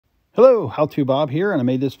Hello, How To Bob here, and I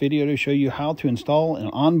made this video to show you how to install an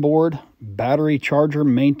onboard battery charger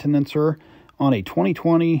maintenancer on a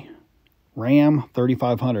 2020 Ram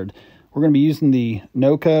 3500. We're going to be using the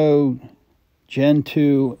Noco Gen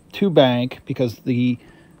 2 bank because the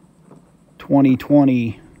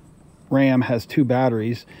 2020 Ram has two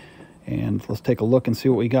batteries. And let's take a look and see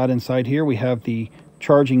what we got inside here. We have the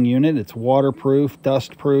charging unit. It's waterproof,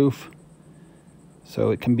 dustproof,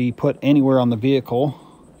 so it can be put anywhere on the vehicle.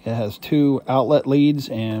 It has two outlet leads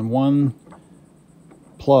and one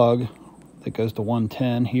plug that goes to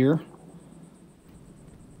 110 here.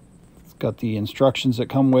 It's got the instructions that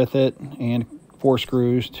come with it and 4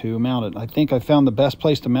 screws to mount it. I think I found the best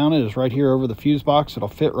place to mount it is right here over the fuse box. It'll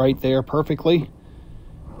fit right there perfectly.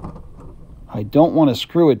 I don't want to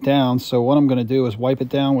screw it down, so what I'm going to do is wipe it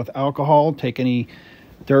down with alcohol, take any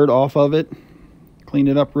dirt off of it, clean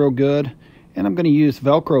it up real good, and I'm going to use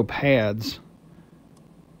Velcro pads.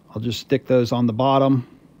 I'll just stick those on the bottom,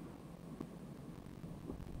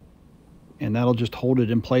 and that'll just hold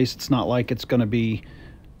it in place. It's not like it's going to be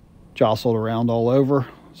jostled around all over.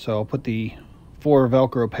 So I'll put the 4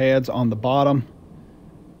 Velcro pads on the bottom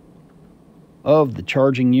of the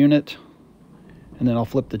charging unit, and then I'll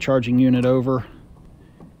flip the charging unit over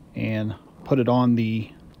and put it on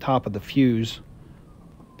the top of the fuse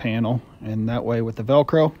panel. And that way with the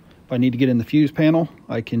Velcro, if I need to get in the fuse panel,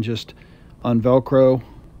 I can just unvelcro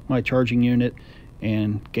my charging unit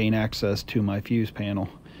and gain access to my fuse panel.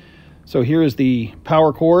 So here is the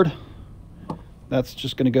power cord. That's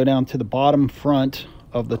just going to go down to the bottom front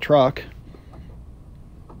of the truck,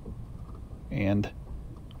 and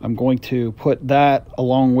I'm going to put that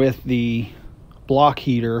along with the block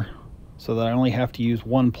heater so that I only have to use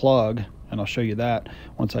one plug, and I'll show you that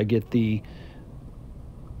once I get the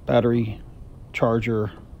battery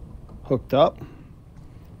charger hooked up.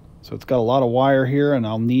 So it's got a lot of wire here, and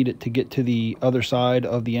I'll need it to get to the other side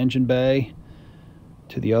of the engine bay,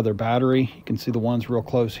 to the other battery. You can see the ones real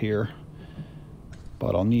close here,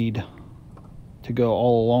 but I'll need to go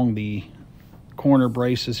all along the corner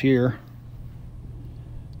braces here.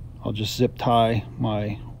 I'll just zip tie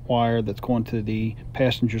my wire that's going to the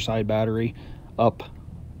passenger side battery up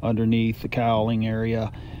underneath the cowling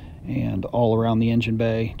area and all around the engine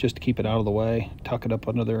bay, just to keep it out of the way. Tuck it up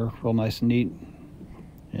under there real nice and neat.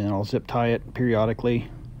 And I'll zip tie it periodically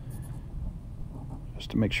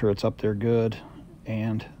just to make sure it's up there good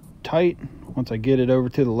and tight. Once I get it over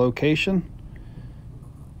to the location,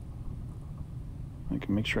 I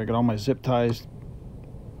can make sure I got all my zip ties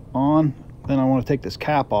on. Then I want to take this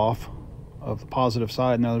cap off of the positive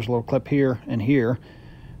side. Now there's a little clip here and here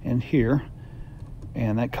and here,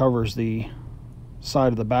 and that covers the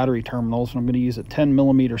side of the battery terminals. And I'm going to use a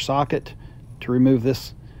 10mm socket to remove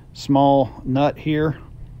this small nut here.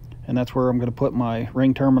 And that's where I'm going to put my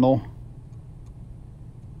ring terminal.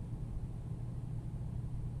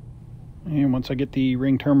 And once I get the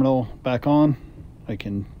ring terminal back on, I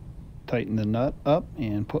can tighten the nut up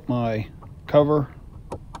and put my cover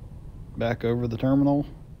back over the terminal.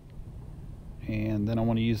 And then I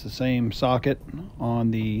want to use the same socket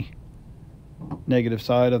on the negative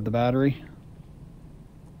side of the battery.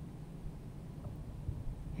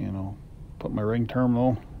 And I'll put my ring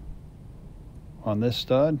terminal on this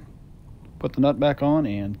stud, put the nut back on,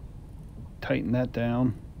 and tighten that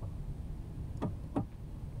down.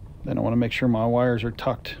 Then I want to make sure my wires are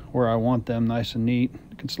tucked where I want them, nice and neat.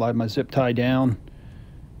 I can slide my zip tie down,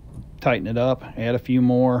 tighten it up, add a few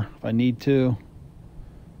more if I need to,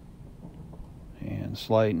 and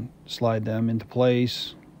slide them into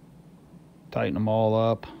place, tighten them all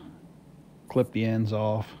up, clip the ends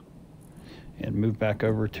off, and move back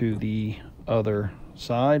over to the other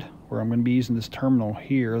side where I'm going to be using this terminal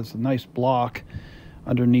here. There's a nice block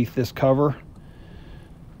underneath this cover,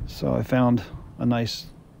 so I found a nice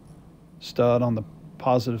stud on the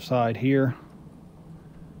positive side here,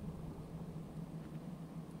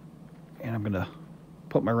 and I'm going to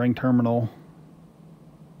put my ring terminal.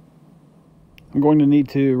 I'm going to need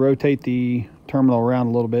to rotate the terminal around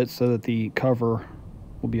a little bit so that the cover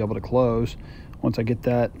will be able to close. Once I get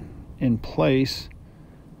that in place,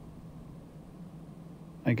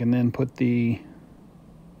 I can then put the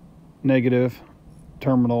negative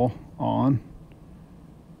terminal on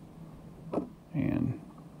and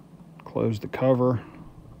close the cover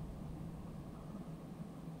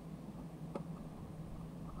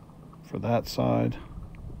for that side,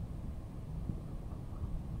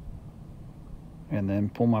 and then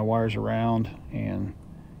pull my wires around and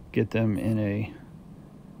get them in a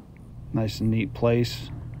nice and neat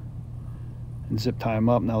place and zip tie them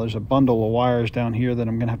up. Now there's a bundle of wires down here that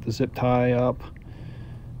I'm going to have to zip tie up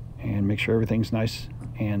and make sure everything's nice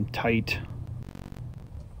and tight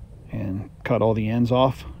and cut all the ends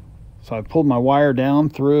off. So I pulled my wire down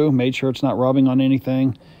through, made sure it's not rubbing on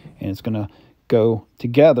anything, and it's going to go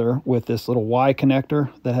together with this little Y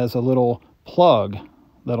connector that has a little plug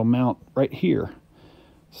that'll mount right here.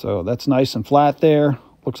 So that's nice and flat there.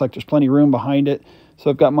 Looks like there's plenty of room behind it. So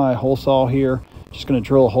I've got my hole saw here. Just going to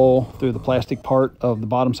drill a hole through the plastic part of the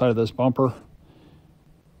bottom side of this bumper,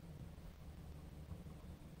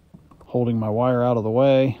 holding my wire out of the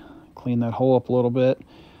way. Clean that hole up a little bit.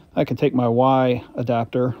 I can take my Y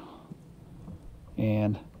adapter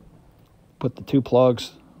and put the two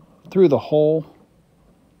plugs through the hole.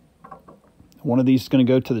 One of these is going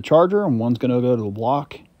to go to the charger and one's going to go to the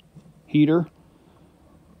block heater.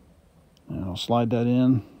 And I'll slide that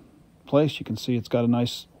in place. You can see it's got a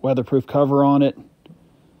nice weatherproof cover on it.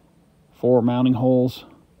 4 mounting holes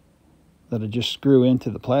that I just screw into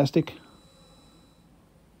the plastic.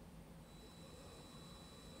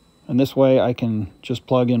 And this way I can just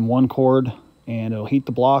plug in one cord and it'll heat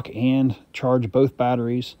the block and charge both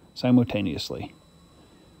batteries simultaneously.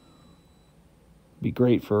 Be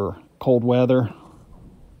great for cold weather,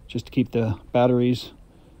 just to keep the batteries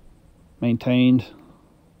maintained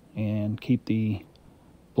and keep the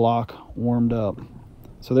block warmed up.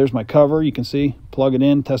 So there's my cover. You can see, plug it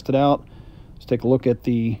in, test it out. Let's take a look at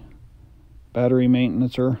the battery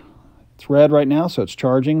maintenancer. It's red right now, so it's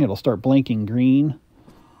charging. It'll start blinking green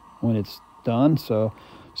when it's done. So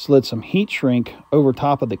slid some heat shrink over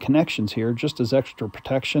top of the connections here just as extra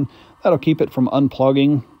protection. That'll keep it from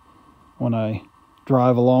unplugging when I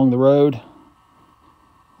drive along the road.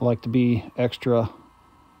 I like to be extra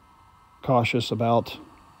cautious about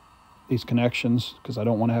these connections because I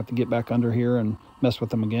don't want to have to get back under here and mess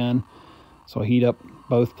with them again. So I heat up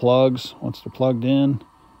both plugs once they're plugged in.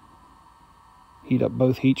 Heat up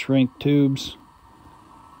both heat shrink tubes.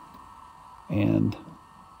 And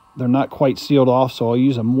they're not quite sealed off, so I'll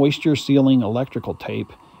use a moisture sealing electrical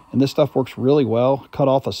tape. And this stuff works really well. Cut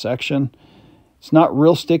off a section. It's not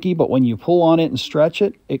real sticky, but when you pull on it and stretch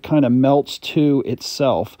it, it kind of melts to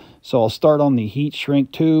itself. So I'll start on the heat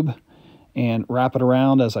shrink tube and wrap it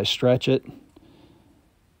around as I stretch it.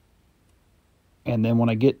 And then when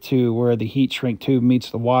I get to where the heat shrink tube meets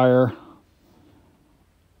the wire,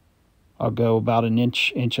 I'll go about an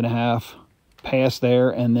inch, inch and a half past there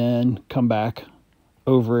and then come back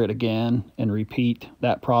over it again and repeat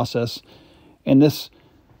that process. And this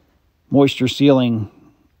moisture sealing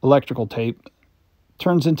electrical tape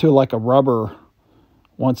turns into like a rubber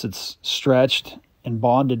once it's stretched and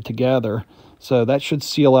bonded together. So that should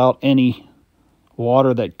seal out any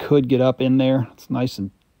water that could get up in there. It's nice and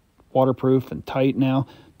waterproof and tight now.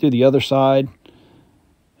 Do the other side,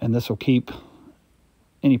 and this will keep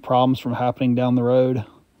any problems from happening down the road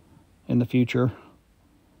in the future.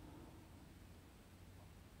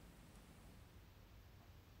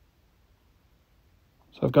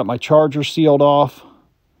 So I've got my charger sealed off.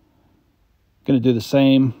 Going to do the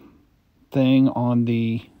same thing on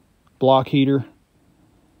the block heater.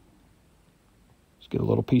 Just get a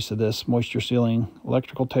little piece of this moisture sealing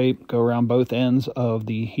electrical tape, go around both ends of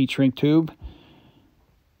the heat shrink tube,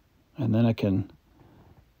 and then I can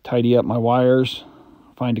tidy up my wires,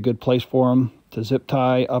 find a good place for them to zip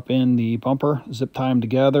tie up in the bumper, zip tie them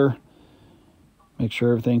together, make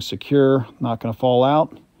sure everything's secure, not going to fall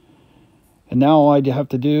out. And now all I have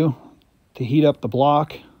to do to heat up the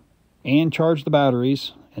block and charge the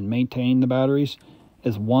batteries and maintain the batteries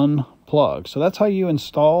is one plug. So that's how you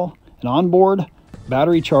install an onboard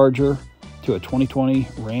battery charger to a 2020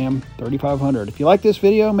 Ram 3500. If you like this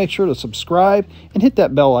video, make sure to subscribe and hit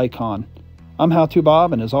that bell icon. I'm How To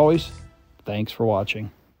Bob, and as always, thanks for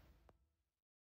watching.